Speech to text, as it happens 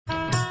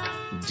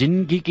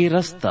जिंदगी के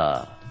रास्ता।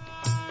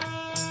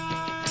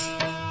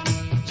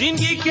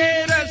 जिंदगी के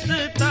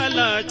रास्ता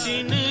ला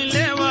चिन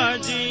लेवा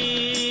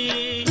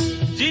जी,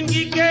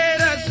 जिंदगी के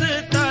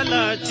रास्ता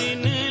ला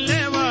चिन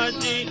लेवा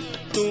जी,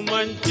 तू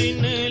मन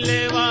चिन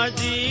लेवा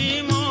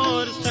जी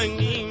मोर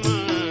संगी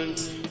मान,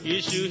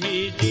 यीशु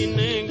ही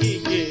जिंदगी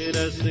के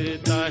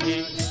रास्ता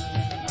है।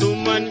 तू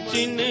मन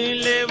चिन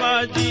लेवा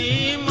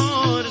जी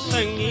मोर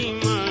संगी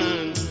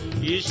मान,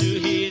 यीशु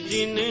ही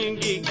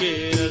जिंदगी के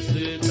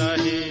रास्ता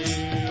है।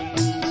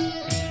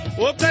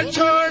 वो कर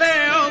छोड़े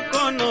ओ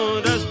कोनो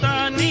रास्ता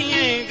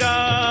नीएगा,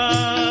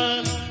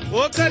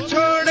 वो कर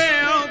छोड़े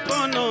ओ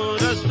कोनो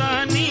रास्ता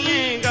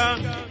नीएगा,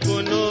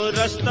 कोनो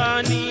रास्ता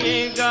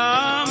नीएगा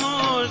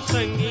मोर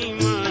संगी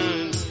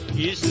मान,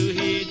 यीशु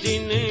ही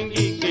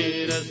जिंदगी के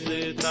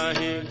रास्ता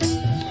है।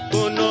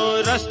 कोनो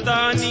रास्ता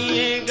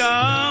नीएगा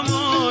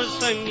मोर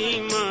संगी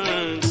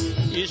मान,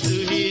 यीशु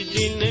ही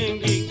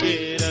जिंदगी के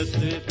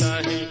रास्ता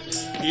है।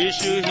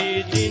 यीशु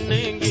ही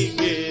जिंदगी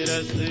के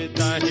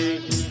रास्ता है,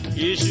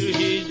 यीशु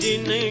ही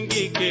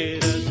जिंदगी के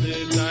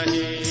रास्ता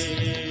है।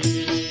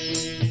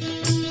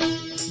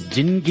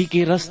 जिंदगी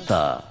के रास्ता।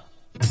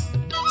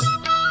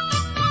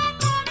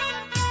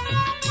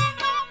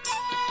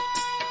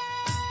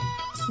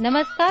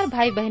 नमस्कार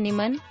भाई बहनी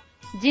मन,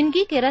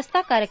 जिंदगी के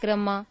रास्ता कार्यक्रम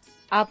में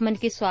आप मन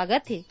के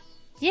स्वागत है।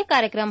 ये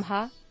कार्यक्रम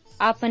हा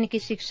आप मन की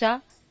शिक्षा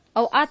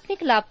और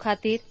आत्मिक लाभ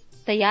खातिर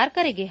तैयार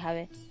करे गे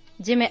हावे,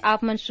 जिमे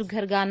आप मन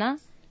सुघर गाना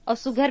और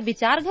सुघर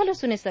विचार घलो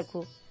सुने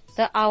सको।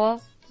 तो आओ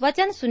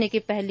वचन सुने के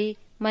पहली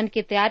मन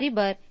के तैयारी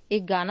बर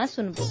एक गाना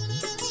सुनबो।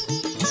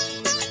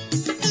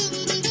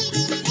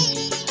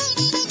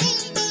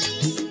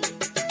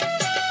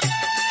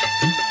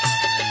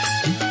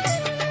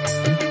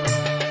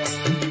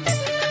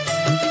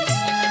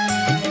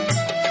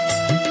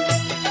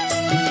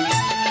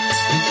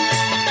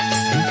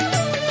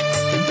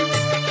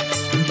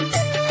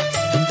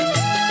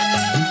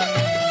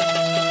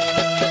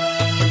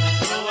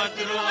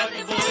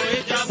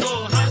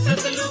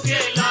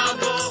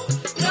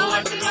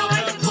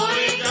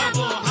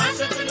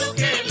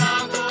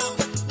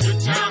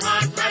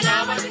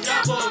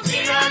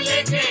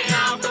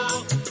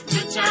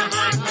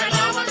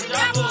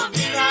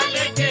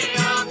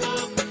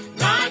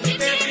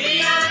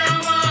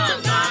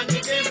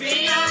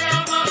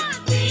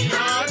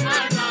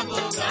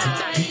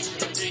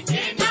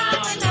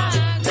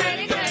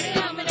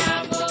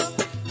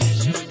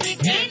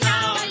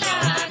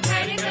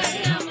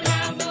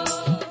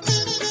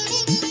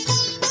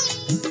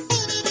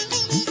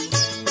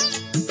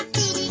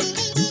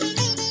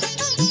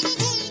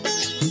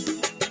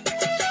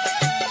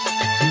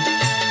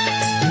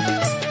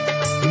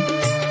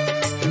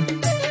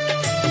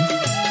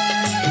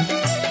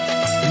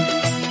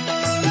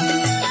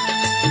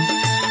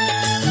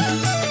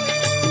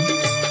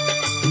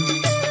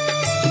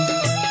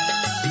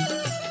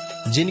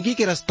 जिंदगी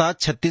के रास्ता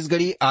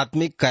छत्तीसगढ़ी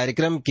आत्मिक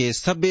कार्यक्रम के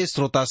सभ्य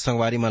श्रोता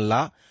संगवारी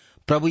मल्ला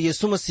प्रभु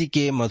यीशु मसीह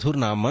के मधुर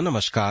नाम में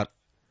नमस्कार।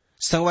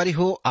 संगवारी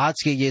हो,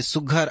 आज के ये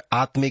सुघर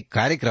आत्मिक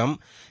कार्यक्रम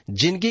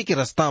जिंदगी के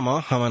रास्ता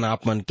में हमन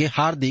आप मन के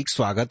हार्दिक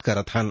स्वागत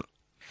करत हन।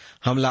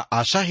 हमला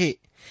आशा है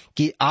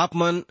कि आप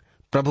मन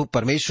प्रभु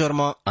परमेश्वर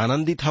में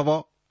आनंदित हव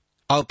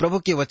और प्रभु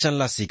के वचन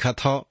ला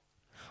सीखत हव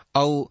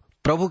और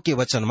प्रभु के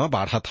वचन में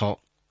बाढ़त हव।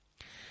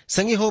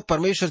 संगी हो,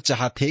 परमेश्वर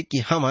चाहते कि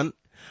हमन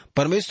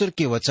परमेश्वर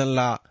के वचन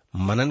ला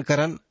मनन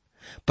करन,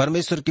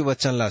 परमेश्वर के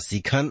वचन ला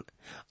सीखन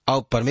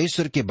और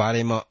परमेश्वर के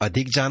बारे में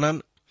अधिक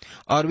जानन,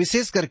 और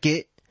विशेष करके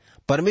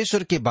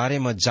परमेश्वर के बारे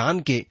में जान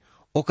के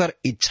ओकर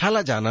इच्छा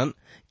ला जानन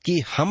कि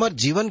हमर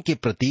जीवन के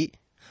प्रति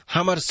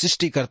हमर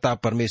सृष्टिकर्ता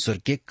परमेश्वर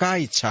के का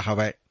इच्छा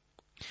हवय।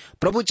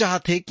 प्रभु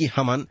चाहते कि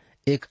हमन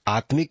एक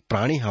आत्मिक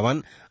प्राणी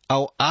हवन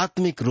और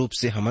आत्मिक रूप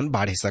से हमन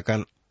बाढ़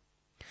सकन।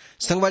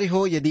 संगवारी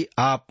हो, यदि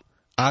आप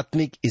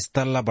आत्मिक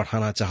स्तर ला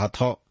बढ़ाना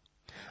चाहत हो,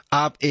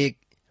 आप एक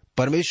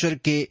परमेश्वर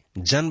के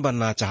जन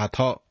बनना चाहत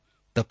हो,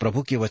 तो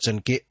प्रभु के वचन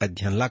के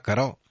अध्ययन ला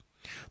करो।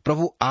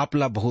 प्रभु आप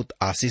ला बहुत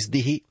आशीष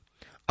दी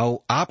और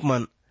आप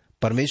मन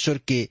परमेश्वर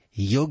के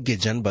योग्य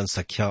जन बन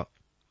सकिया।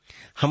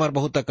 हमार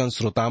बहुत अकन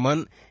श्रोता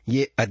मन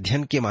ये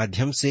अध्ययन के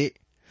माध्यम से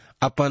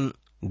अपन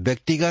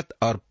व्यक्तिगत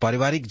और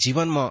पारिवारिक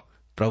जीवन में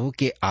प्रभु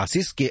के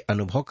आशीष के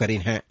अनुभव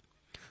करीन हैं,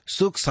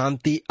 सुख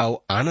शांति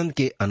और आनंद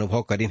के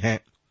अनुभव करीन हैं,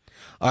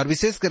 और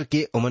विशेष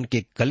करके उमन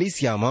के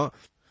कलीसिया में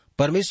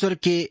परमेश्वर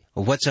के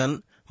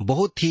वचन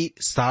बहुत ही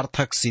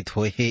सार्थक सिद्ध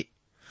हुए है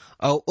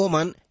और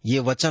ओमन ये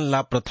वचन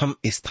ला प्रथम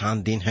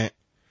स्थान दिन है।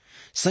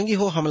 संगी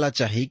हो, हमला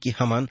चाहिए कि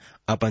हमन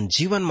अपन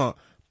जीवन में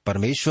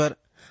परमेश्वर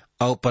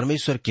और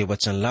परमेश्वर के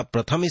वचन ला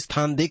प्रथम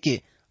स्थान देके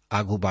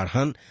आगू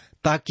बढ़न,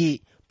 ताकि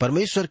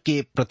परमेश्वर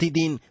के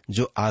प्रतिदिन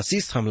जो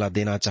आशीष हमला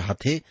देना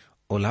चाहते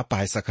ओला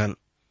पाए सकन।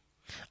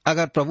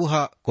 अगर प्रभु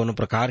हा कोनो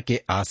प्रकार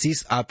के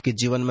आशीष आपके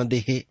जीवन में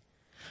दे है,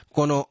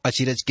 कोनो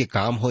अचिरज के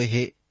काम होए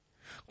है,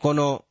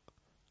 कोनो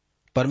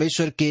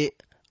परमेश्वर के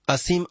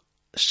असीम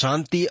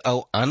शांति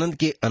और आनंद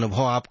के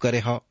अनुभव आप करे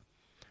हो,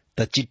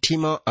 त चिट्ठी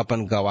में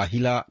अपन गवाही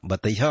ला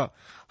बतैह।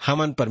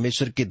 हमन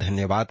परमेश्वर के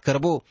धन्यवाद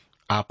करबो,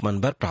 आप मन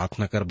बर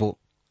प्रार्थना करबो।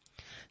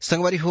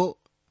 संगवारी हो,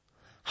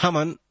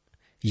 हमन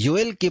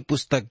योएल के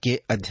पुस्तक के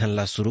अध्ययन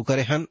ला शुरू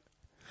करे हन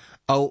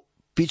और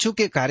पीछू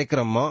के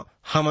कार्यक्रम में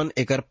हमन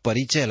एकर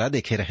परिचय ला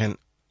देखे रहन।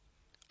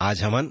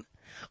 आज हमन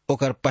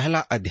ओकर पहला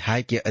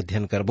अध्याय के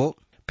अध्ययन करबो,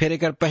 फिर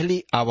एकर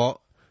पहली आवो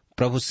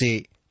प्रभु से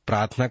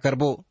प्रार्थना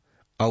करबो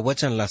और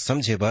वचन ला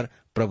समझे बर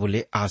प्रभु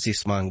ले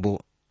आशीष मांगबो।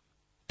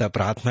 तब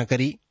प्रार्थना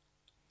करी।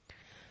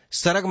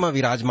 सरग में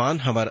विराजमान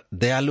हमर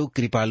दयालु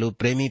कृपालु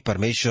प्रेमी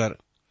परमेश्वर,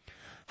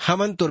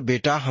 हमन तोर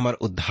बेटा हमर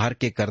उद्धार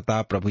के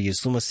कर्ता प्रभु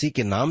यीशु मसीह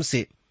के नाम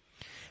से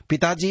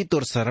पिताजी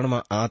तोर शरण में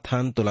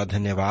आथन तोला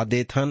धन्यवाद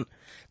देथन,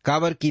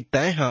 काबर की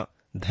तय हा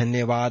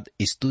धन्यवाद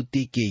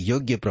स्तुति के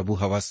योग्य प्रभु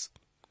हवस।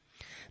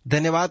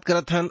 धन्यवाद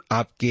करथन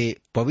आपके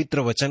पवित्र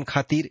वचन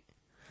खातिर,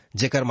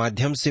 जेकर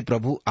माध्यम से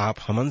प्रभु आप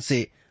हमन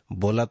से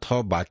बोलत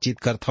हो, बातचीत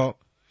करत हो।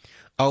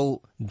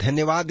 और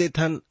धन्यवाद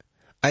देथन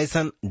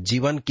ऐसन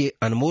जीवन के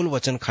अनमोल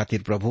वचन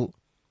खातिर प्रभु,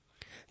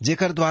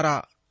 जेकर द्वारा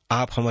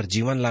आप हमर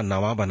जीवन ला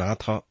नवा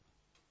बनात हो,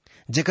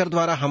 जेकर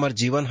द्वारा हमर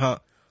जीवन हा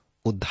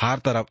उद्धार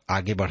तरफ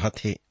आगे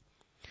बढ़त है।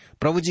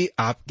 प्रभु जी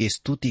आपके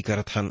स्तुति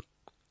करत हन।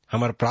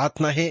 हमर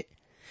प्रार्थना है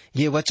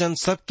ये वचन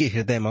सबके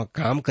हृदय में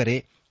काम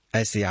करे,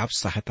 ऐसे आप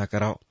सहायता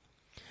कराओ।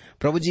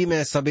 प्रभु जी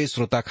मैं सबे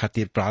श्रोता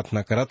खातिर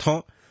प्रार्थना करत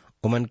हो,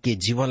 उमन के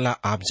जीवन ला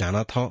आप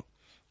जानत हो,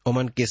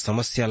 उमन के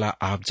समस्या ला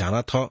आप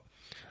जानत हो।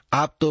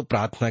 आप तो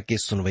प्रार्थना के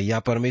सुनवैया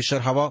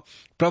परमेश्वर हवो।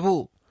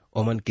 प्रभु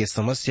उमन के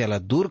समस्या ला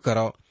दूर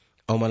करो,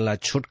 उमन ला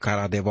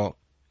छुटकारा देवो।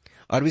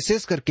 और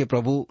विशेष करके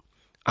प्रभु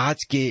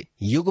आज के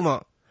युग में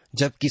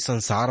जबकि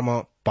संसार में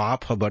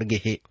पाप बढ़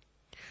गए है,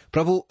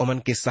 प्रभु उमन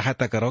के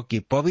सहायता करो कि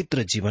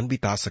पवित्र जीवन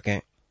बिता सकें।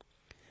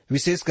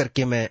 विशेष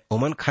करके मैं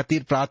उमन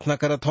खातिर प्रार्थना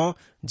करत हूँ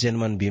जिन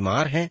मन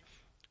बीमार हैं,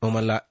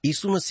 उमन ला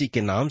यीशु मसीह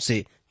के नाम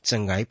से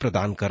चंगाई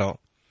प्रदान करो।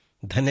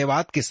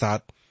 धन्यवाद के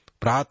साथ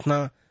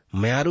प्रार्थना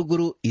म्यारू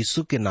गुरु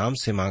यीशु के नाम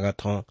से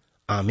मांगत हूँ,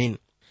 आमीन।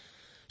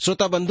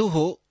 श्रोता बंधु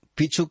हो,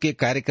 पीछू के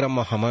कार्यक्रम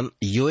में हमन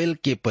योएल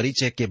के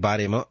परिचय के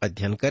बारे में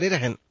अध्ययन करे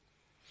रहन।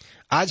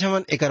 आज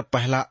हमन एकर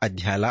पहला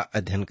अध्याय ला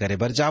अध्ययन करे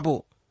बर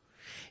जाबो।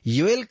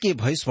 योएल के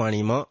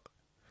भविष्यवाणी में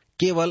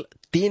केवल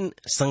 3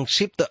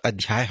 संक्षिप्त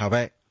अध्याय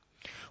हवै,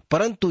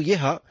 परंतु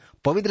यह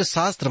पवित्र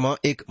शास्त्र में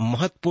एक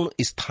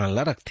महत्वपूर्ण स्थान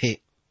ला रखथे।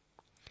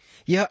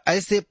 यह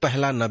ऐसे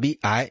पहला नबी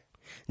आए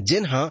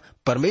जिन्हा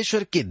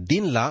परमेश्वर के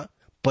दिन ला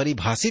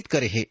परिभाषित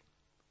करे है।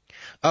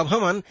 अब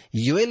हमन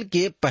योएल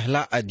के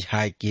पहला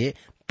अध्याय के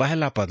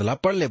पहला पदला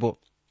पढ़ लेबो,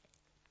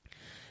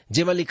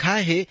 जेमा लिखा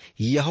है,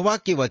 यहोवा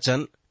के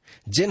वचन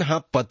जिन्हा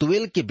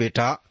पतुएल के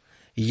बेटा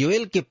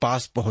योएल के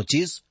पास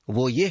पहुंचिस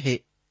वो ये है।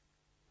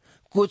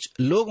 कुछ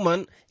लोग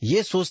मन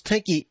ये सोचते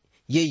कि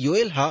ये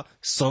योएल हा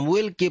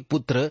शमूएल के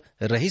पुत्र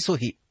रहीस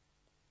होही।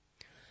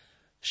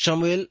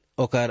 शमूएल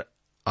ओकर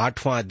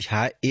 8वां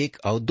अध्याय 1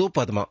 और 2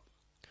 पद में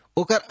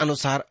ओकर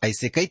अनुसार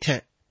ऐसे कहते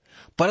हैं,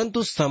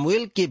 परंतु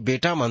शमूएल के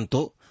बेटा मन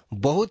तो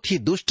बहुत ही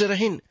दुष्ट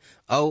रहिन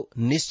और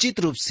निश्चित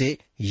रूप से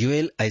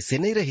योएल ऐसे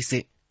नहीं रही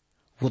से।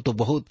 वो तो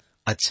बहुत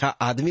अच्छा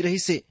आदमी रही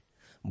से,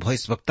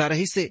 भविष्यवक्ता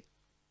रही से।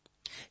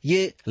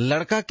 ये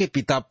लड़का के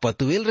पिता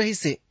पतुएल रही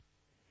से।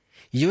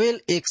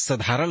 योएल एक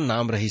साधारण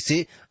नाम रही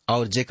से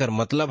और जेकर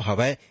मतलब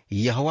हवै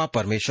यहोवा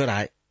परमेश्वर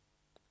आए।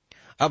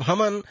 अब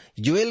हमन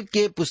योएल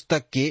के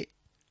पुस्तक के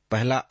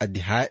पहला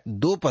अध्याय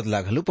 2 पद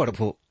ला घलू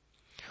पढ़बो।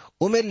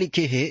 उमें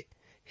लिखे है,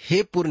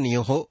 हे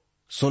पुरनियो हो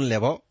सुन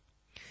लेवो,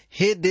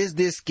 हे देश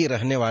देश के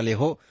रहने वाले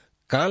हो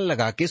कान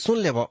लगा के सुन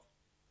लेवो।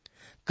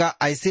 का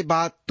ऐसे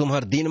बात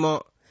तुम्हार दिन में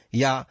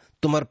या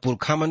तुम्हार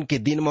पुरखा मन के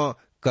दिन में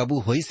कबू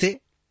होई से?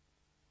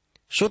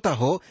 श्रोता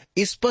हो,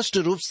 स्पष्ट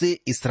रूप से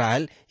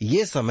इस्राएल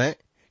ये समय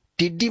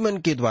टिड्डी मन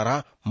के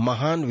द्वारा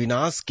महान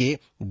विनाश के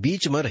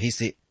बीच में रही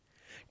से।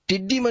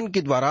 टिड्डी मन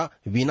के द्वारा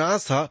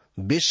विनाश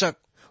बेशक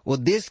वो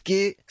देश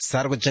के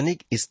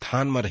सार्वजनिक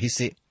स्थान में रही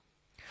से,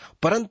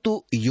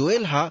 परंतु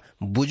योएल हा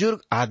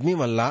बुजुर्ग आदमी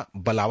मल्ला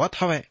बलावत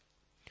हवै।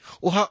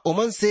 वहां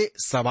ओमन से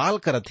सवाल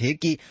करत है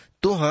कि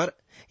तुहर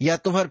या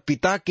तुम्हार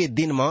पिता के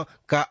दिन में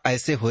का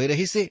ऐसे होए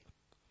रही से?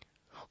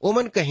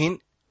 ओमन कहिन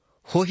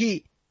होही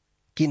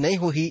कि नहीं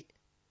होही।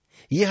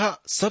 यह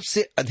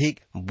सबसे अधिक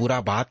बुरा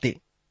बात है।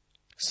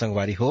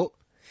 संगवारी हो,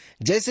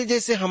 जैसे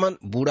जैसे हमन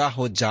बूढ़ा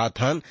हो जात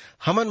हन,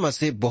 हमन में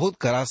से बहुत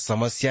करा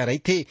समस्या रही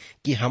थे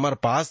कि हमार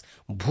पास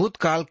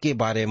भूतकाल के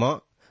बारे में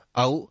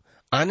और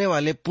आने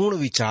वाले पूर्ण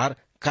विचार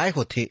काय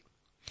होते।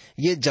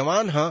 ये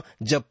जवान हा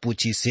जब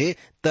पूछी से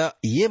त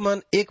ये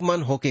मन एक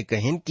मन होके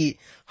कहिन कि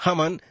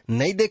हमन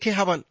नहीं देखे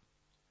हवन।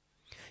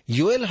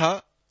 योएल हा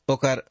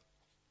ओकर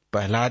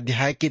पहला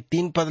अध्याय के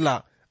 3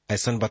 पदला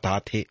ऐसन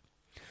बतात है,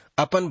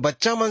 अपन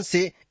बच्चा मन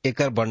से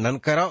एकर वर्णन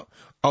करो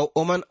और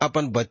ओमन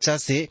अपन बच्चा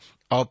से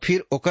और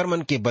फिर ओकर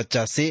मन के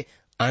बच्चा से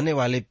आने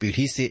वाले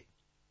पीढ़ी से।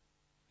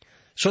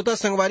 श्रोता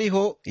संगवारी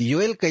हो,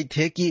 योएल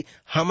कहते कि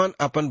हमन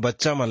अपन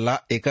बच्चा मन ला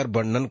एकर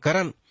वर्णन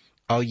करन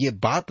और ये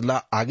बात ला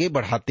आगे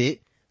बढ़ाते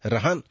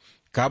रहन,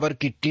 काबर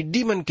की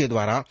टिड्डी मन के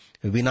द्वारा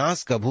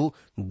विनाश कभू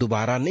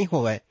दोबारा नहीं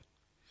होवे।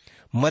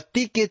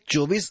 मत्ती के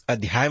 24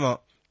 अध्याय में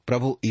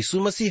प्रभु यीशु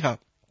मसीह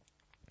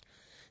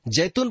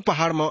जैतून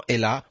पहाड़ में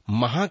एला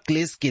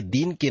महाक्लेश के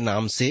दिन के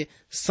नाम से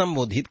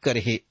संबोधित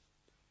करे।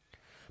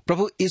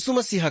 प्रभु यीशु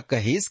मसीह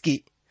कहेस कि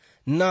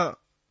न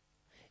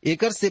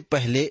एकर से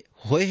पहले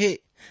होए है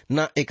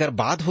न एकर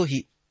बाद हो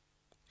ही।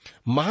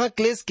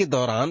 महाक्लेश के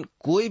दौरान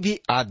कोई भी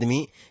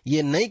आदमी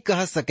ये नहीं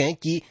कह सके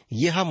कि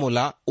यह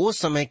मोला ओ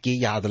समय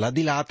की यादला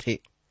दिलात है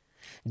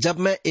जब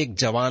मैं एक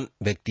जवान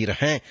व्यक्ति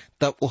रहे,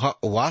 तब वह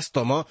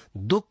वास्तव में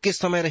दुख के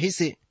समय रही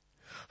से।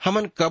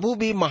 हमन कबू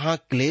भी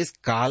महाक्लेश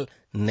काल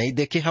नहीं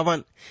देखे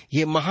हवन।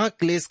 ये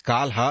महाक्लेश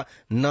काल हा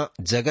न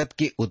जगत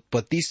के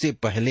उत्पत्ति से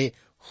पहले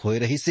होए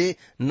रही से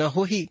न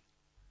हो ही।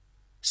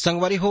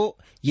 संगवारी हो,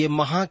 ये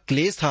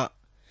महाक्लेश हा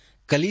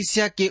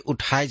कलीसिया के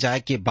उठाए जाए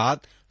के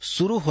बाद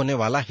शुरू होने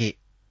वाला है।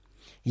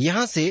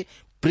 यहाँ से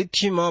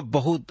पृथ्वी में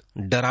बहुत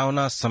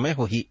डरावना समय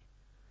होही।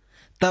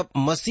 तब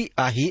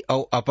मसीह आही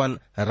और अपन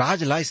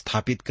राज ला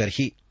स्थापित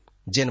करही।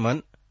 जिन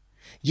मन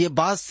ये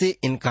बात से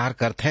इनकार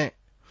करते हैं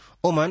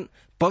ओमन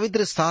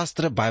पवित्र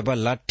शास्त्र बाइबल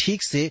ला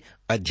ठीक से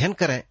अध्ययन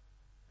करें,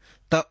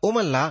 त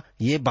ओमन ला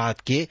ये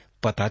बात के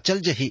पता चल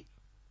जही।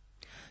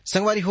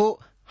 संगवारी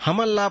हो,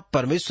 हमन ला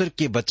परमेश्वर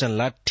के वचन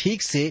ला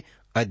ठीक से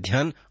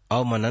अध्ययन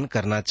और मनन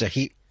करना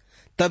चाहिए,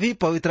 तभी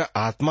पवित्र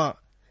आत्मा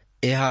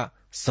यह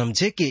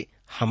समझे कि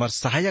हमर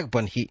सहायक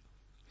बनही।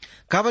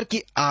 काबर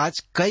कि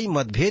आज कई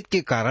मतभेद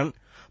के कारण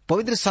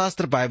पवित्र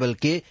शास्त्र बाइबल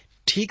के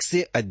ठीक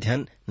से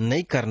अध्ययन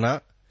नहीं करना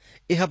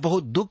यह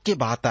बहुत दुख के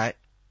बात आए।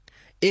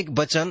 एक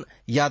वचन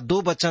या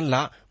दो वचन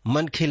ला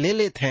मन खे ले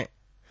लेते हैं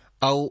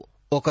और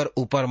ओकर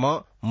ऊपर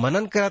में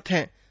मनन करत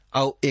हैं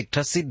और एक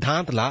ठा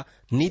सिद्धांत ला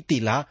नीति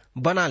ला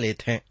बना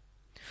लेते हैं।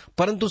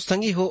 परंतु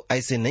संगी हो,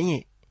 ऐसे नहीं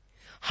है।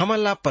 हमन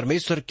ला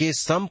परमेश्वर के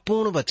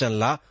संपूर्ण वचन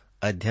ला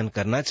अध्ययन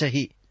करना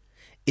चाहिए।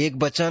 एक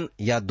वचन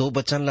या दो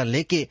वचन ला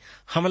लेके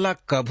हमला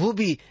कभू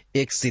भी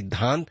एक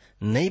सिद्धांत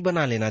नहीं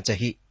बना लेना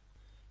चाहिए।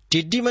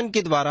 टिड्डी मन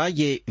के द्वारा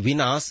ये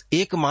विनाश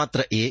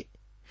एकमात्र ए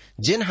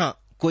जिन्हा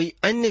कोई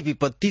अन्य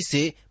विपत्ति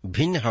से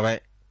भिन्न हवै।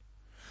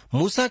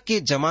 मूसा के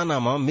जमाना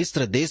में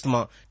मिस्र देश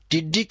में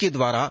टिड्डी के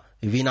द्वारा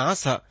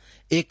विनाश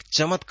एक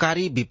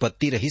चमत्कारी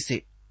विपत्ति रही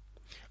से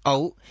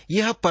और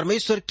यह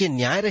परमेश्वर के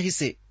न्याय रही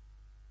से।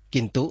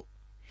 किंतु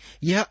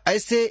यह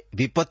ऐसे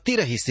विपत्ति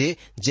रही से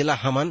जिला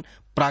हमन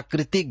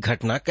प्राकृतिक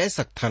घटना कह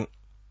सकथन।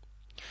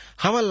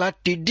 हमन ला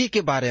टिड्डी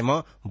के बारे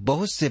में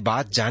बहुत से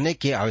बात जाने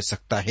की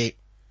आवश्यकता है,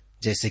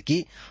 जैसे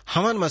कि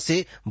हमन में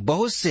से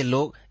बहुत से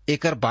लोग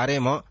एकर बारे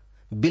में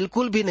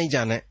बिल्कुल भी नहीं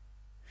जाने।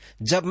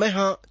 जब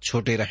मैं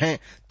छोटे रहे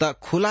त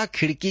खुला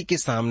खिड़की के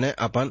सामने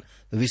अपन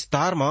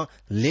विस्तार में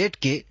लेट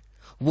के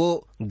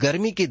वो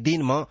गर्मी के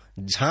दिन में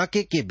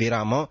झांके के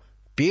बेरा में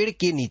पेड़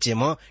के नीचे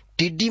में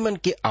टिड्डी मन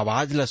के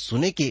आवाज ला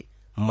सुने के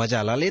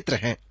मजा ला लेत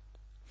रहे।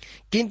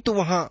 किंतु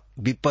वहाँ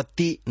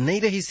विपत्ति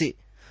नहीं रही से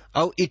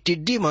और ये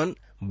टिड्डी मन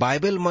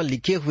बाइबल में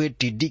लिखे हुए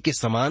टिड्डी के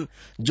समान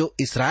जो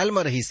इसराइल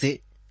में रही से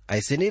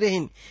ऐसे नहीं रही।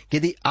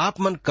 यदि आप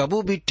मन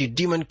कबू भी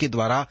टिड्डी मन के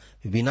द्वारा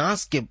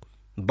विनाश के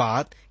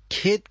बाद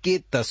खेत के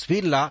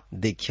तस्वीर ला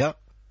देखिया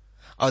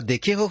और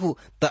देखे हो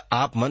तो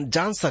आप मन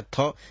जान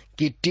सकते हो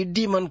कि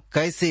टिड्डी मन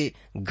कैसे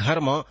घर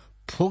में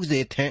फूंक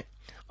देते हैं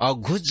और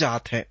घुस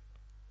जाते हैं।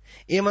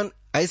 ये मन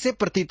ऐसे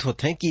प्रतीत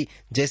होते हैं कि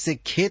जैसे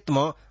खेत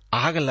में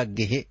आग लग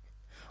गए है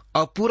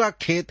और पूरा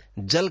खेत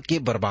जल के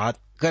बर्बाद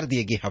कर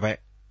दिए गए हवे।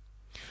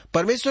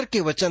 परमेश्वर के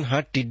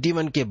वचन टिड्डी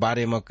मन के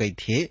बारे में कही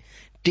थे,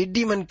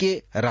 टिड्डी मन के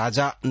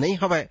राजा नहीं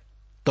हवे,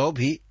 तो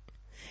भी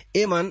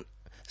ए मन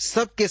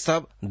सब के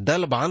सब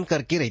दल बांध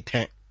करके रहते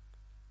हैं।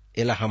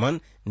 एला हमन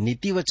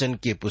नीति वचन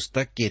के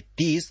पुस्तक के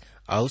 30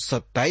 और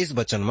 27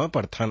 वचन में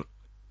पढ़थन।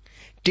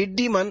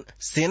 टिड्डी मन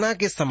सेना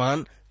के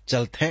समान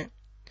चलते हैं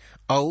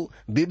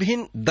और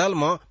विभिन्न दल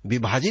में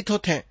विभाजित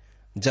होते हैं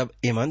जब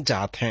एमन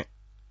जात हैं।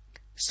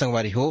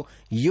 संगवारी हो,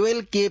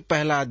 योएल के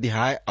पहला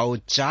अध्याय और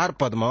 4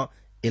 पद में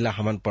एला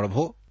हमन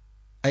पढ़बो।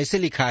 ऐसे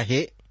लिखा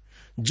है,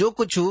 जो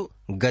कुछ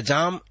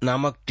गजाम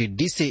नामक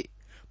टिड्डी से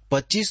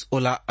 25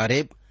 ओला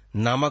अरेब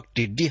नामक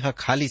टिड्डी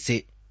खाली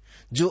से,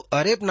 जो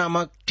अरेब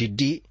नामक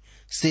टिड्डी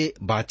से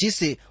बाची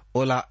से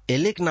ओला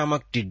एलेक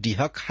नामक टिड्डी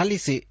खाली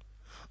से,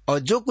 और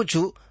जो कुछ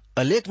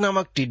अलेक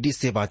नामक टिड्डी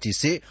से बाची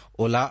से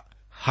ओला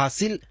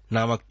हासिल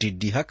नामक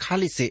टिड्डी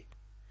खाली से।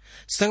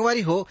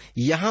 संगवारी हो,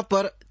 यहाँ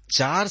पर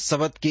 4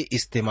 शब्द के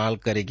इस्तेमाल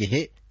करेगे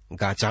है,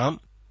 गाजाम,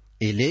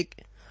 एलेक,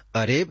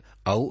 अरेब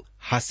और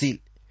हासिल।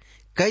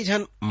 कई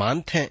जन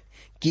मानते हैं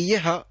कि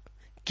यह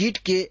कीट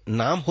के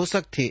नाम हो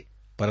सकते,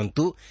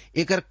 परंतु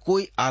एकर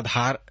कोई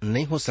आधार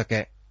नहीं हो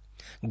सके।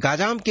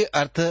 गाजाम के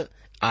अर्थ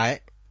आय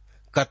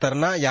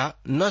कतरना या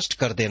नष्ट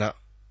कर देना,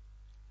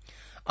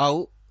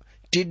 और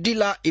टिड्डी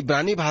ला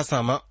इब्रानी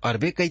भाषा में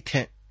अरबे कहते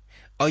हैं,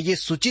 और ये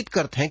सूचित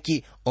करते हैं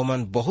कि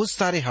ओमन बहुत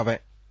सारे हवे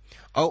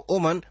और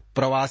ओमन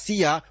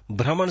प्रवासी या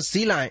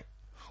भ्रमणशील आए।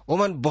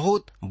 ओमन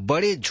बहुत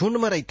बड़े झुंड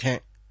में रहते हैं।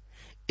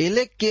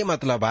 एलेक के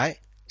मतलब आए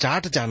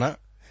चाट जाना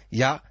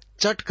या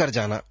चट कर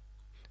जाना,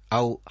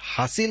 और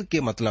हासिल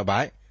के मतलब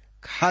आए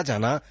खा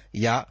जाना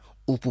या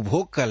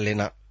उपभोग कर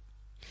लेना।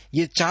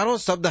 ये चारों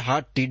शब्द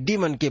टिड्डी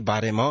मन के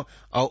बारे में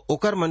और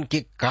ओकर मन के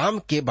काम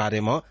के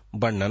बारे में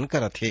वर्णन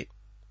करत है।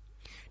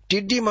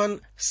 टिड्डी मन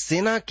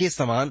सेना के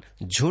समान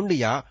झुंड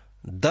या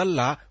दल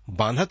ला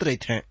बांधत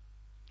रहित हैं।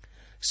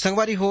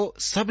 संगवारी हो,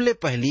 सबले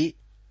पहली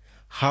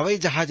हवाई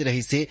जहाज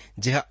रही से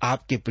जह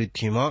आपके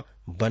पृथ्वी में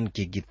बन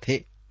के गिर थे,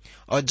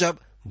 और जब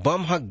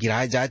बम ह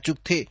गिराए जा चुक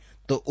थे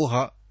तो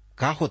वह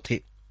का होथे,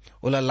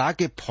 ओला ला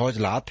के फौज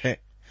लात है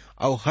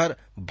और हर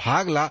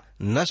भाग ला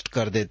नष्ट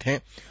कर देते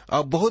हैं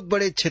और बहुत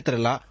बड़े क्षेत्र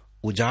ला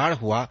उजाड़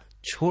हुआ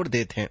छोड़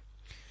देते हैं।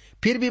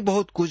 फिर भी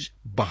बहुत कुछ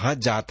बहा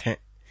जात हैं।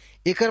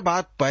 एकर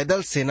बाद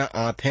पैदल सेना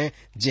आत हैं,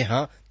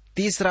 जहाँ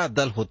तीसरा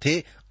दल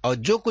होते और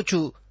जो कुछ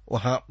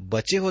वहां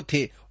बचे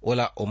होते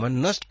ओला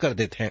ओमन नष्ट कर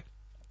देते हैं।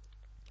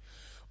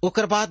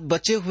 ओकर बाद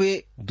बचे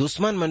हुए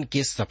दुश्मन मन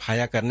के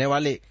सफाया करने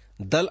वाले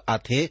दल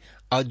आते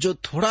और जो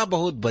थोड़ा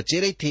बहुत बचे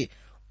रही थे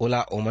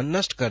ओला ओमन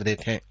नष्ट कर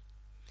देते हैं।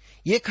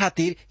 ये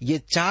खातिर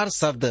ये 4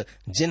 शब्द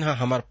जिन्हा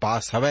हमार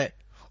पास हवे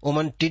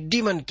ओमन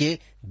टिड्डी मन के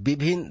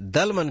विभिन्न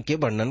दल मन के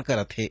वर्णन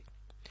करत हे।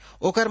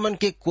 ओकर मन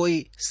के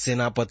कोई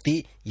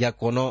सेनापति या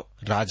कोनो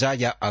राजा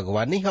या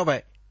अगवा नहीं हवे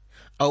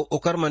और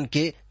ओकर मन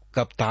के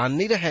कप्तान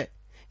नहीं रहे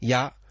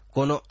या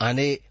कोनो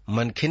आने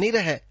मनखे नहीं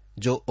रहे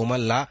जो ओमन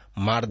ला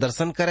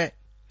मार्गदर्शन करे,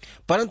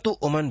 परंतु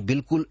ओमन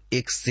बिल्कुल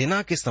एक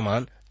सेना के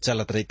समान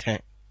चलत रहते हैं।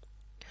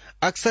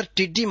 अक्सर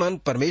टिड्डी मन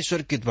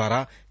परमेश्वर के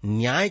द्वारा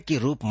न्याय के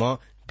रूप में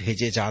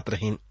भेजे जात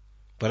रहीन,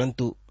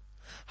 परंतु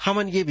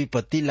हमन ये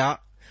विपत्ति ला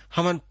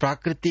हमन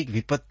प्राकृतिक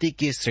विपत्ति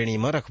के श्रेणी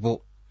में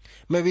रखबो।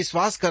 मैं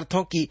विश्वास करता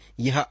हूँ कि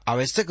यह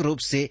आवश्यक रूप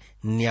से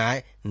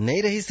न्याय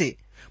नहीं रही से,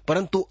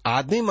 परंतु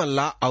आदमी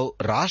मल्ला और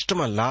राष्ट्र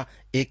मल्ला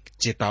एक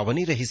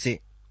चेतावनी रही से।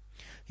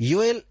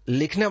 योएल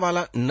लिखने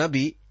वाला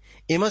नबी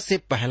एम से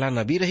पहला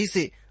नबी रही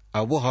से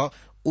और वह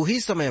उही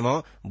समय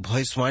में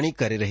भविष्यवाणी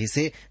करे रही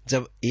से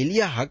जब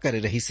एलिया करे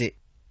रही से।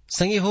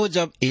 संगी हो,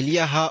 जब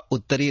एलिया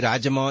उत्तरी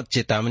राज्य में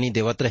चेतावनी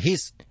देवत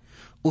रहीस,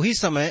 उही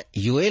समय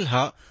योएल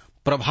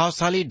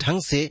प्रभावशाली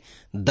ढंग से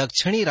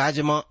दक्षिणी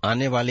राज्य में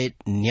आने वाले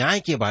न्याय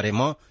के बारे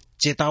में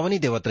चेतावनी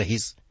देवत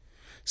रहीस।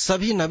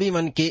 सभी नबी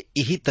मन के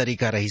यही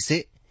तरीका रही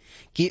से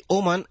कि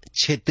ओमन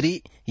क्षेत्रीय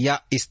या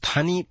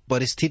स्थानीय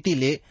परिस्थिति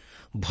ले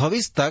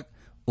भविष्य तक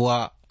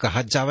वह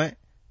कहत जावे।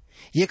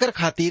 एकर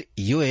खातिर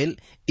योएल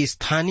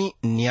स्थानीय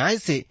न्याय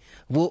से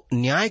वो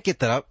न्याय के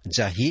तरफ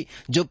जाही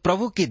जो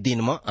प्रभु के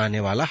दिन में आने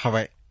वाला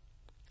हवे।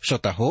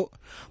 श्रोता हो,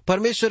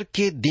 परमेश्वर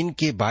के दिन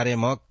के बारे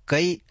में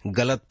कई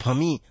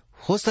गलतफहमी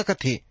हो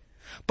सकत है,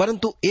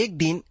 परंतु एक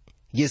दिन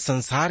ये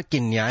संसार के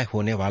न्याय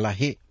होने वाला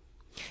है।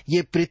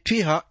 ये पृथ्वी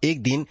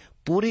एक दिन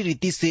पूरी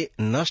रीति से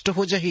नष्ट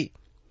हो जाही।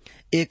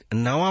 एक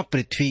नवा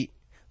पृथ्वी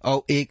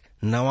और एक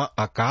नवा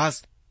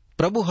आकाश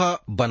प्रभु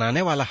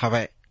बनाने वाला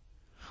हवे।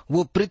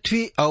 वो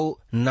पृथ्वी और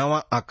नवा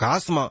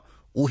आकाश में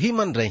उही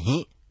मन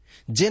रही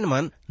जिन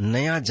मन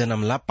नया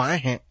जन्म ला पाए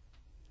हैं,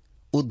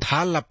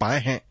 उद्धार ला पाए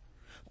हैं,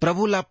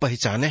 प्रभु ला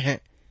पहचाने हैं,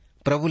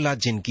 प्रभु ला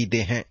जिंदगी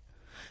दे हैं।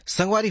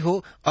 संगवारी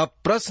हो, अब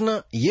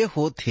प्रश्न ये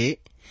हो थे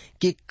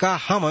कि का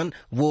हमन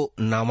वो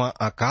नवा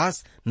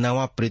आकाश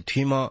नवा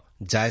पृथ्वी में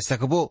जा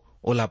सकबो,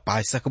 ओला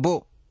पा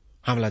सकबो।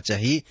 हमला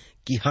चाहिए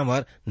कि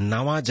हमर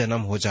नवा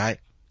जन्म हो जाए।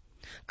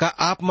 का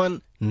आप मन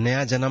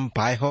नया जन्म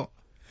पाए हो?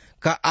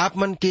 का आप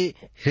मन के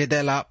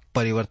हृदय ला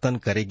परिवर्तन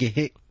करेगे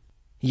है?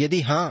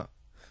 यदि हाँ,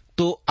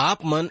 तो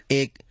आप मन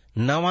एक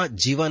नवा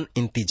जीवन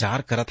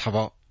इंतजार करत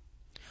हवा।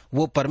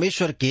 वो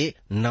परमेश्वर के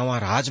नवा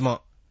राज में,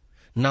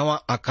 नवा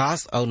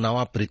आकाश और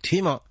नवा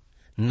पृथ्वी में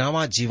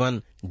नवा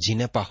जीवन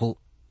जीने पाहु।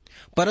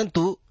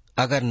 परंतु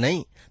अगर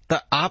नहीं तो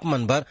आप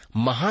मन बर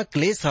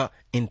महाक्लेश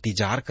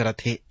इंतजार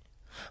करत है,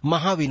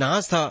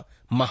 महाविनाश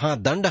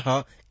महादंड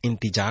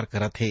इंतजार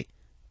करत है।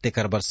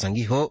 तेकर बर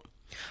संगी हो,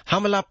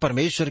 हमला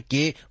परमेश्वर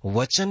के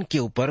वचन के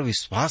ऊपर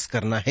विश्वास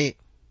करना है।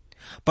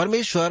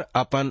 परमेश्वर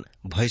अपन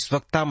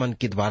भविष्यवक्ता मन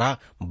के द्वारा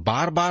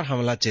बार बार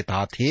हमला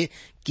चेतात है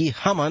कि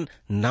हमन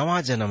नवा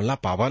जन्म ला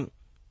पावन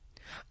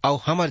और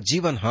हमर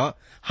जीवन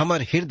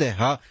हमर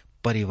हृदय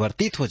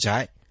परिवर्तित हो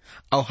जाए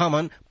और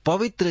हमन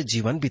पवित्र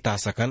जीवन बिता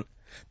सकन,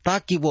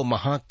 ताकि वो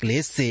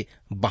महाक्लेश से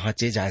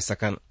बचे जा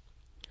सकन।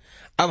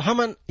 अब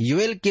हमन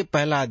योएल के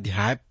पहला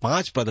अध्याय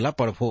 5 पद ला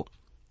पढ़ो,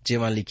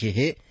 जेमा लिखे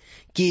है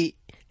कि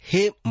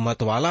हे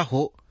मतवाला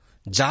हो,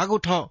 जाग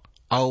उठो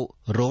और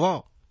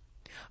रोवो,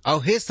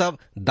 और हे सब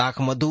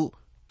दाखमधु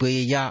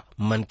पेया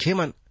मनखे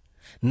मन,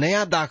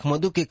 नया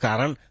दाखमधु के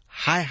कारण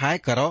हाय हाय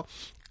करो,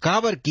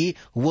 काबर की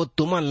वो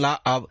तुमन ला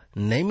अब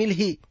नहीं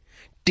मिलही।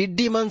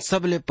 टिड्डी मन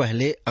सबले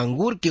पहले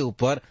अंगूर के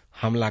ऊपर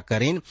हमला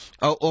करीन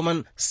और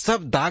ओमन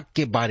सब दाग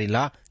के बारी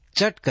ला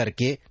चट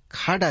करके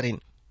खा डारिन।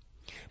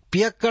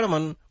 पियक्कड़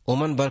मन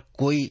ओमन बर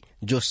कोई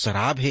जो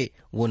शराब है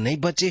वो नहीं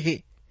बचे है।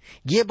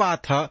 ये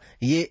बात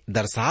ये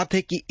दर्शात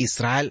है कि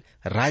इस्राएल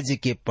राज्य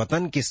के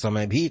पतन के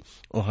समय भी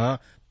वहाँ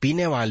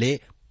पीने वाले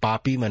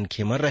पापी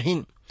मनखे मन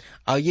रहीन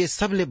और ये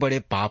सबले बड़े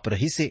पाप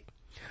रही से।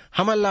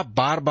 हमला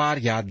बार बार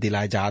याद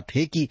दिलाए जात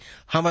है कि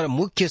हमार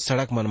मुख्य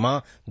सड़क मन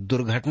में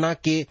दुर्घटना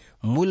के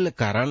मूल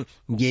कारण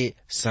ये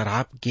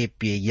शराब के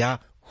पियैया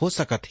हो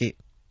सकत है।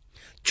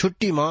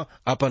 छुट्टी में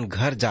अपन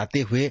घर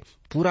जाते हुए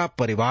पूरा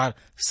परिवार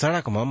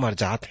सड़क में मर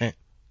जात हैं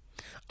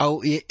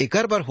और ये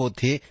एकर बर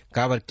होते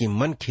काबर की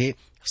मन खे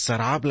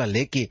शराब ला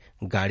लेके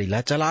गाड़ी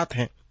ला चलात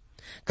हैं।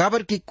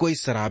 काबर की कोई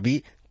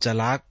शराबी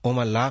चलाक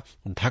ओमन ला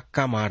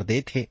धक्का मार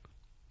दे थे।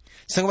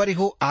 संगवारी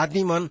हो,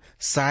 आदमी मन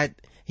शायद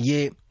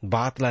ये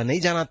बात ला नहीं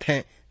जानत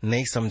हैं,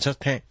 नहीं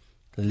समझत हैं,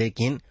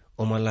 लेकिन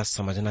ओमन ला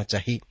समझना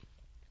चाहिए।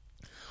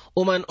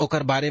 ओमन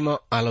ओकर बारे में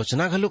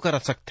आलोचना घलो कर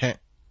सकते हैं,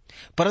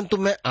 परंतु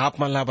मैं आप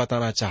मन ला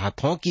बताना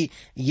चाहत हूं कि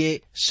ये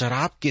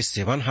शराब के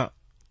सेवन है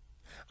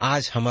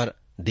आज हमर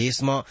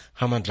देश में,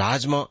 हमर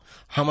राज में,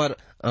 हमर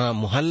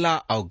मोहल्ला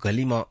और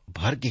गली में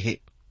भर के है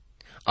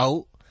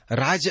और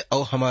राज्य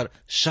और हमर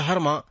शहर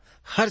में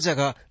हर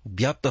जगह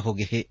व्याप्त हो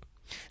गए है,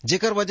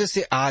 जेकर वजह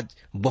से आज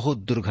बहुत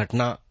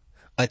दुर्घटना,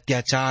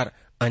 अत्याचार,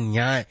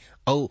 अन्याय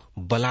और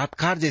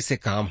बलात्कार जैसे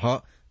काम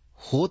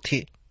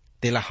होते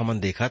तेला हमन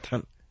देखत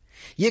हन।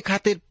 ये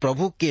खातिर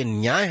प्रभु के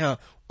न्याय है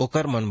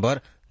ओकर मन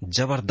बर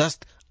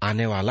जबरदस्त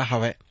आने वाला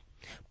हवै,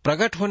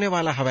 प्रकट होने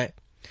वाला हवै।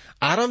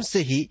 आरंभ से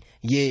ही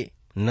ये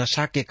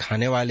नशा के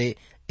खाने वाले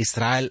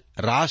इस्राएल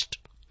राष्ट्र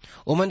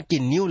ओमन की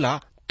नींव ला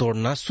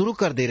तोड़ना शुरू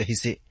कर दे रही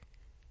से।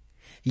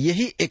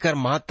 यही एकर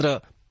मात्र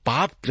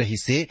पाप रही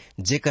से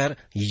जेकर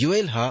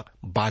योएल हा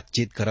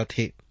बातचीत करत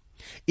है।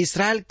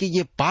 इस्राएल के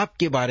ये पाप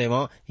के बारे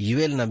में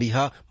योएल नबी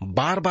हा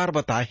बार बार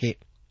बताए है।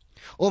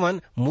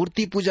 ओमन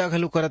मूर्ति पूजा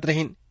घलो करत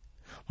रहिन।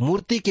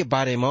 मूर्ति के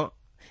बारे में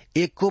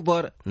एक को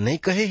बार नहीं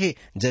कहे है,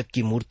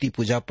 जबकि मूर्ति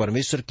पूजा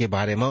परमेश्वर के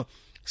बारे में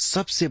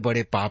सबसे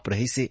बड़े पाप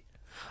रही से।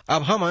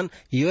 अब हमन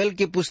योएल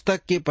के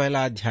पुस्तक के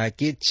पहला अध्याय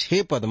के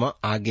 6 पद में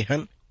आगे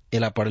हन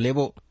एला पढ़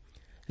लेबो।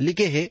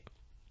 लिखे है,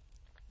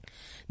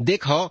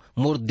 देखो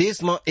मोर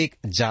देश में एक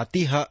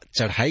जाति हा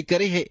चढ़ाई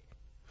करे है,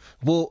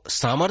 वो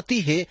सामर्थी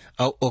है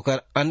और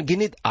ओकर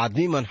अनगिनित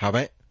आदमी मन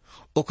हवै।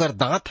 ओकर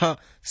दांत हा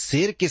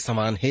शेर के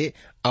समान है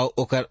और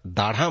ओकर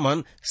दाढ़ा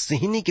मन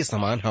सिंहनी के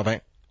समान हवै।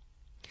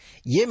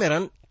 ये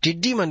मेरन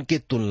टिड्डी मन के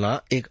तुलना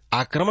एक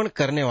आक्रमण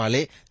करने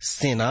वाले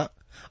सेना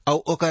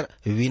और ओकर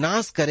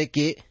विनाश करे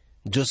के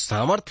जो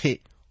सामर्थ है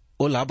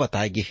ओला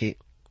बताए गे है।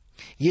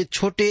 ये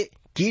छोटे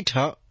कीट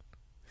है,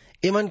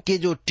 एमन के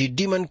जो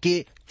टिड्डी मन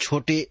के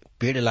छोटे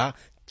पेड़ ला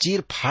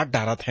चीर फाड़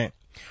डालत हैं,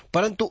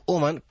 परंतु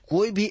ओमन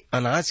कोई भी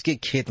अनाज के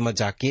खेत में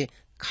जाके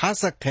खा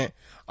सकते हैं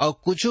और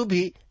कुछ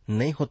भी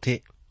नहीं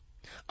होते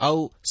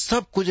और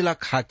सब कुछ ला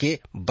खा के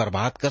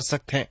बर्बाद कर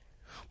सकते हैं,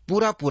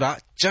 पूरा पूरा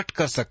चट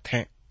कर सकते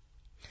हैं,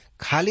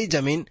 खाली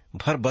जमीन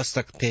भर बस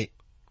सकते।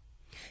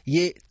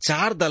 ये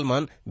 4 दल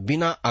मन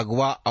बिना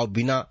अगवा और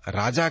बिना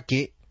राजा के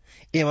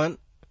एमन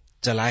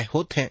चलाए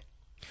होते हैं।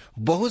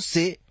 बहुत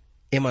से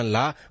एमन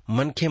ला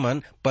मनखे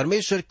मन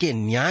परमेश्वर के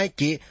न्याय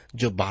के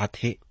जो बात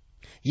है,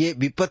 ये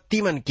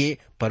विपत्ति मन के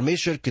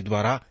परमेश्वर के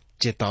द्वारा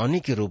चेतावनी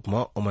के रूप में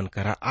ओमन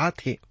करा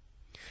आथे।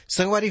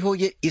 संगवारी हो,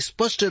 ये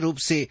स्पष्ट रूप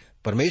से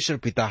परमेश्वर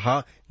पिता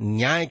हा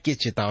न्याय के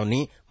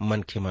चेतावनी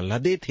मनखे मन ला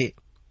दे थे।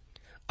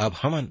 अब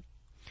हमन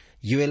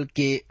योएल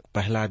के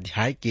पहला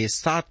अध्याय के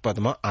 7 पद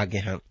में आगे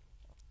हैं।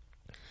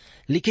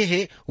 लिखे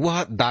है,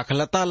 वह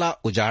दाखलता ला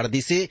उजाड़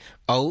दी से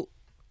और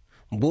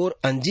बोर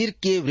अंजीर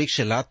के वृक्ष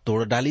ला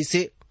तोड़ डाली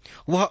से।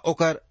 वह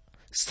ओकर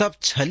सब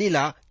छली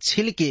ला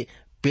छिल के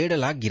पेड़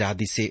ला गिरा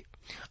दी से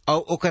और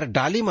ओकर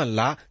डाली मन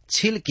ला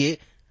छिल के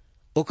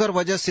ओकर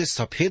वजह से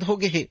सफेद हो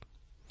गए है।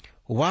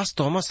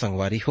 वास्तव में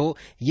संगवारी हो,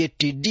 ये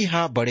टिड्डी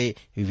हा बड़े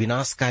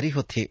विनाशकारी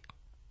होते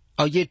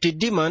और ये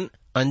टिड्डी मन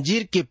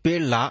अंजीर के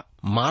पेड़ ला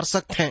मार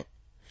सकते हैं।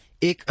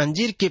 एक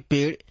अंजीर के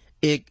पेड़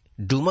एक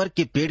डूमर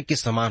के पेड़ के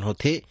समान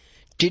होते।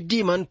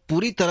 टिड्डी मन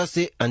पूरी तरह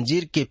से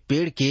अंजीर के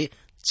पेड़ के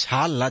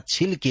छाल ला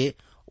छिल के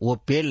वो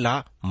पेड़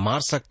ला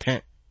मार सकते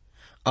हैं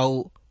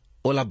और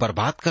ओला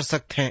बर्बाद कर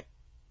सकते हैं।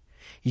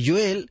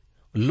 योएल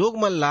लोग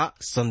मन ला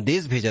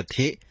संदेश भेजत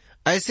थे,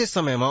 ऐसे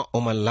समय में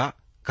ओमन ला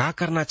का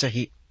करना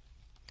चाहिए।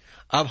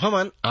 अब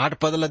हमन 8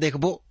 पद ला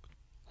देखबो।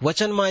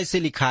 वचन में ऐसे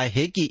लिखाए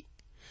है कि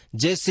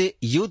जैसे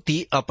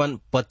युवती अपन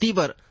पति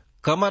बर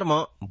कमर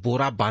में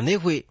बोरा बांधे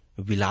हुए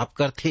विलाप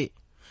करथे,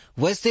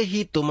 वैसे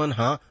ही तुमन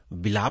हा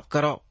विलाप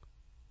करो।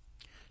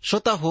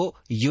 श्रोता हो,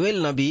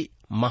 योएल नबी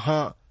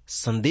महा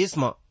संदेश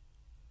में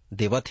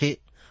देवत है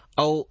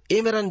और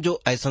एमरन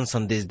जो ऐसा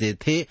संदेश दे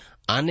थे,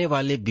 आने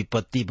वाले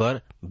विपत्ति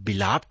पर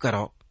विलाप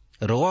करो,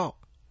 रोओ।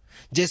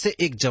 जैसे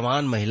एक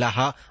जवान महिला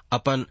हा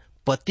अपन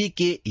पति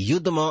के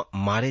युद्ध में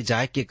मारे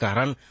जाए के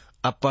कारण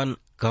अपन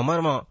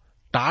कमर में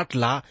टाट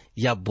ला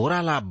या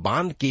बोरा ला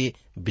बांध के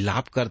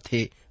विलाप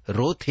करथे,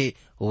 रोथे,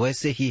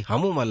 वैसे ही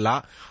हमू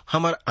मल्ला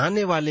हमर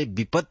आने वाले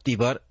विपत्ति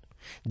पर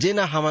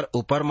जेना हमर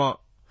ऊपर में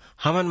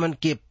हमन मन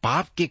के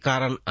पाप के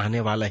कारण आने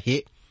वाला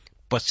है,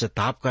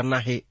 पश्चाताप करना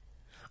है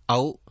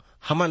और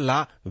हमन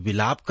ला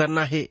विलाप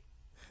करना है,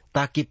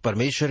 ताकि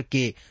परमेश्वर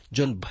के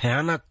जोन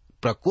भयानक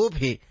प्रकोप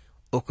है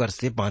ओकर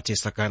से बाँचे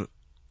सकन।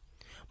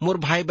 मोर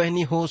भाई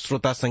बहनी हो,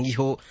 श्रोता संगी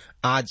हो,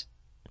 आज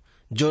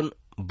जोन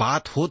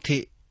बात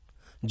होथे,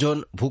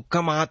 जोन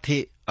भूकंप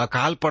आथे,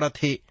 अकाल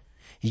पड़त है,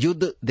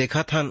 युद्ध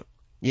देखत हन,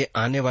 ये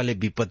आने वाले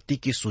विपत्ति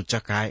की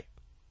सूचक आए।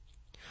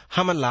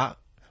 हमन ला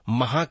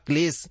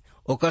महाक्लेश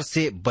ओकर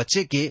से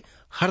बचे के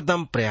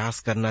हरदम प्रयास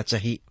करना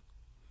चाहिए।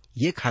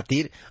 ये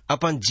खातिर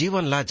अपन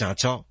जीवन ला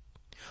जांचो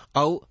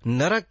और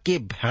नरक के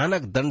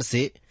भयानक दंड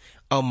से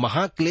और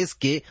महाक्लेश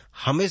के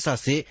हमेशा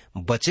से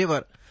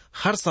बचेवर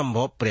हर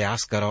संभव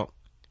प्रयास करो।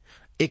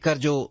 एकर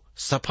जो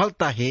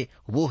सफलता है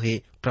वो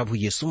है प्रभु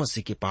यीशु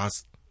मसीह के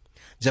पास।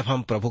 जब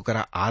हम प्रभु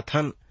करा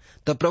आथन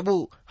तो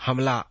प्रभु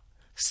हमला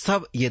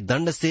सब ये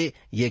दंड से,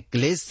 ये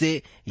क्लेश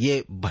से,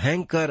 ये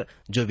भयंकर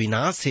जो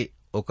विनाश है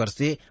ओकर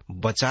से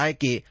बचाए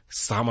के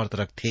सामर्थ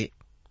रखते।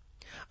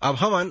 अब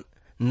हमन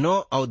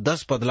 9 और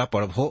 10 पदला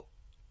पढ़बो।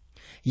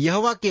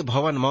 यहोवा के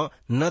भवन में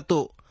न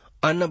तो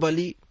अन्न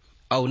बलि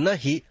और न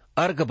ही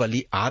अर्घ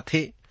बलि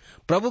आथे।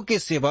 प्रभु के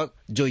सेवक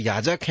जो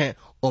याजक हैं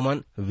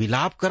ओमन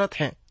विलाप करत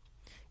हैं।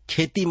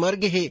 खेती मर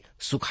गे हे,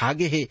 सुखा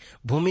गे हे,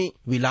 भूमि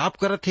विलाप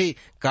करत हे,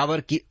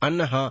 काबर की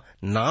अन्न हा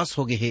नाश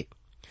हो गे हे।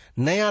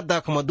 नया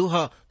दाख मधु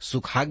हा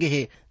सुखा गे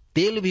हे,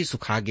 तेल भी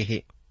सुखा गे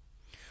हे।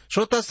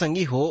 श्रोता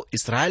संगी हो,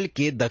 इसराइल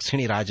के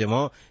दक्षिणी राज्य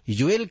में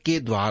योएल के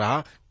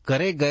द्वारा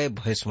करे गए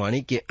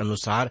भविष्यवाणी के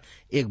अनुसार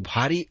एक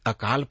भारी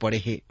अकाल पड़े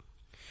है।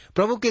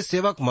 प्रभु के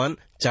सेवक मन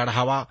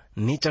चढ़ावा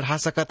नहीं चढ़ा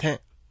सकत हैं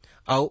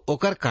और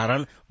ओकर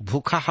कारण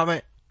भूखा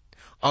हवे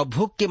और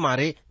भूख के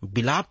मारे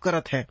बिलाप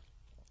करत हैं।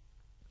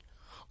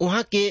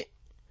 वहां के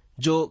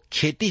जो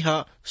खेती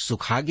हा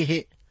सुखा गे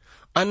है,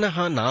 अन्न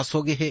हा नाश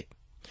हो गे है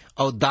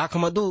और दाख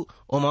मधु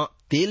ओमा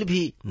तेल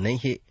भी नहीं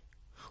है।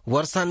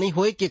 वर्षा नहीं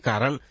होए के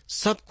कारण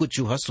सब कुछ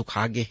वह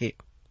सुखा गे है।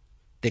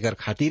 तेकर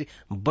खातिर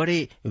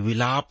बड़े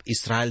विलाप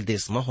इसराइल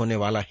देश में होने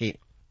वाला है।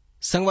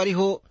 संगवारी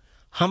हो,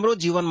 हमरो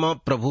जीवन में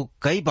प्रभु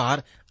कई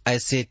बार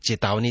ऐसे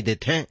चेतावनी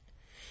देते हैं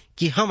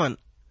कि हमन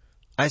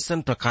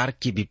ऐसन प्रकार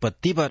की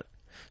विपत्ति पर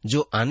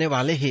जो आने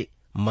वाले है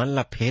मन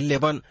ला फेल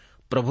लेवन,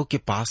 प्रभु के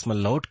पास में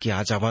लौट के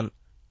आ जावन।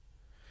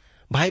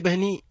 भाई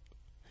बहनी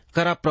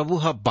करा प्रभु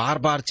हा बार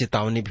बार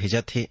चेतावनी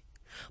भेजत है,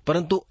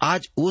 परंतु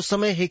आज वो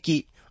समय है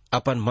कि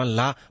अपन मन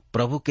ला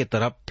प्रभु के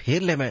तरफ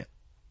फेर ले। में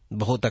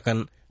बहुत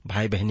अकन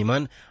भाई बहनी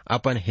मन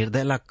अपन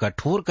हृदय ला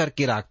कठोर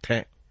करके राखते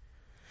हैं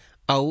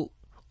और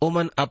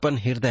ओमन अपन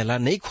हृदय ला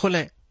नहीं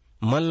खोले,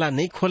 मन ला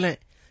नहीं खोले,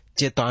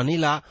 चेतावनी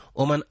ला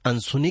ओमन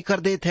अनसुनी कर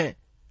देते हैं।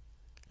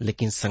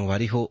 लेकिन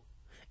संगवारी हो,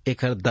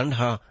 एकर दंड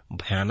हा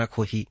भयानक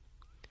हो ही।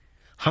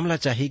 हमला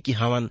चाहिए कि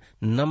हमन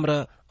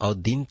नम्र और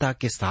दीनता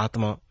के साथ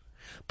में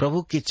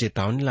प्रभु की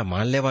चेतावनी ला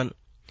मान लेवन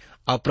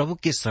और प्रभु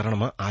के शरण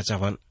में आ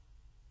जावन।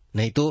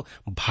 नहीं तो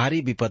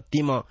भारी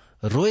विपत्ति में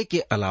रोए के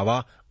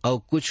अलावा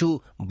और कुछ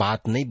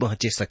बात नहीं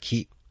पहुंचे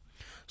सकी।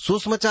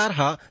 सुसमाचार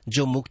हा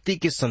जो मुक्ति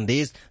के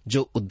संदेश,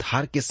 जो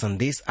उद्धार के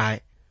संदेश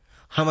आए,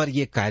 हमारे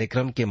ये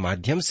कार्यक्रम के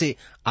माध्यम से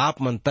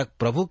आप मन तक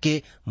प्रभु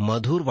के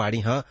मधुर वाणी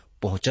हा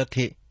पहुंचत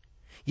है।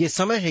 ये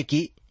समय है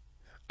कि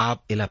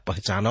आप इला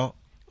पहचानो,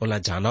 ओला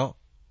जानो।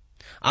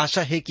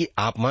 आशा है कि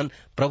आप मन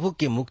प्रभु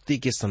के मुक्ति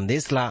के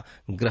संदेश ला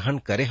ग्रहण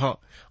करे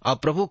हो और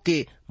प्रभु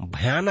के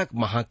भयानक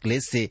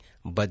महाक्लेश से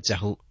बच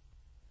जाहु।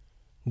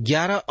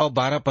 11 और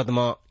 12 पद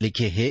में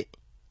लिखे है,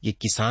 ये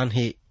किसान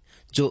है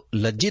जो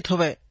लज्जित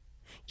होवे,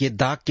 ये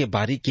दाग के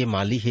बारी के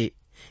माली है।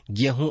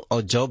 गेहूं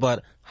और जौ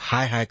बर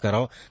हाय हाय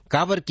करो,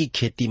 काबर की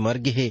खेती मर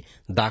गे है,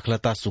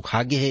 दाखलता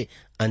सुखा गे है,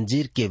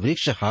 अंजीर के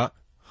वृक्ष हा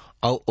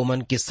और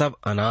ओमन के सब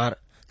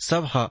अनार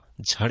सब हा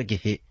झड़ गे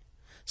है।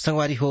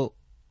 संगवारी हो,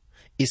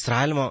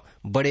 इसराइल में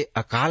बड़े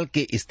अकाल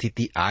के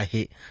स्थिति आए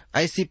है।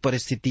 ऐसी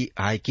परिस्थिति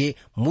आए के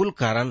मूल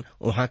कारण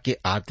वहां के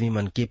आदमी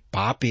मन के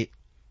पाप है।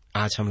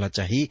 आज हमला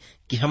चाहिए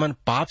कि हमन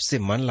पाप से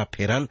मन ला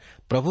फेरन,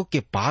 प्रभु के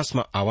पास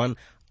में आवन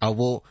और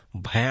वो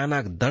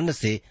भयानक दंड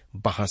से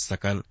बच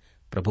सकन।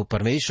 प्रभु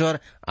परमेश्वर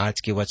आज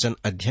के वचन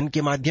अध्ययन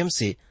के माध्यम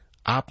से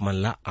आप मन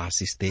ला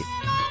आशीष दे।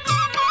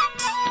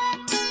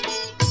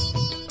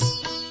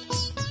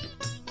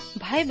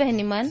 भाई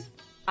बहनी मन,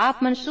 आप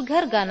मन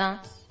सुघर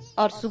गाना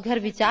और सुघर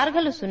विचार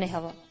घलो सुने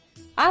हवा।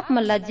 आप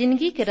मन ला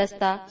जिंदगी के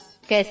रास्ता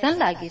कैसन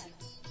लागिस?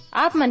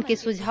 आप मन के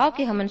सुझाव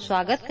के हमन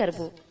स्वागत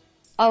करबो।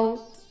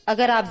 और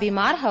अगर आप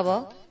बीमार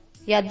हवा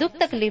या दुख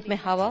तकलीफ में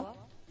हवा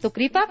तो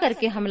कृपा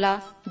करके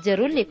हमला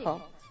जरूर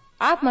लिखो।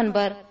 आप मन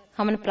बर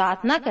हमन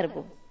प्रार्थना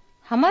करबो।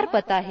 हमार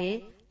पता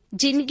है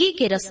जिंदगी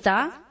के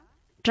रास्ता,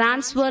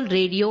 Trans World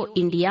radio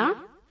India,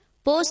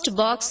 post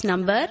box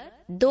number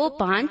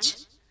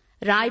 25,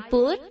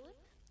 Raipur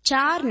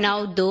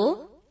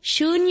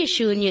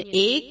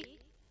 492001,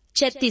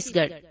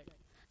 Chhattisgarh.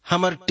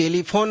 हमार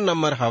टेलीफोन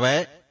नंबर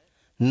हवे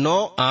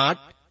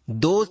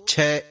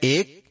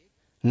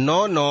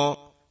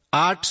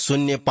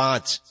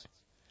 9826199805।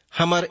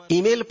 हमार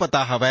ईमेल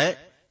पता हवे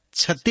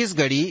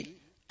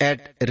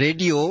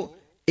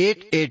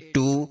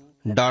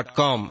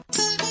chhattisgarhi@radio882.com।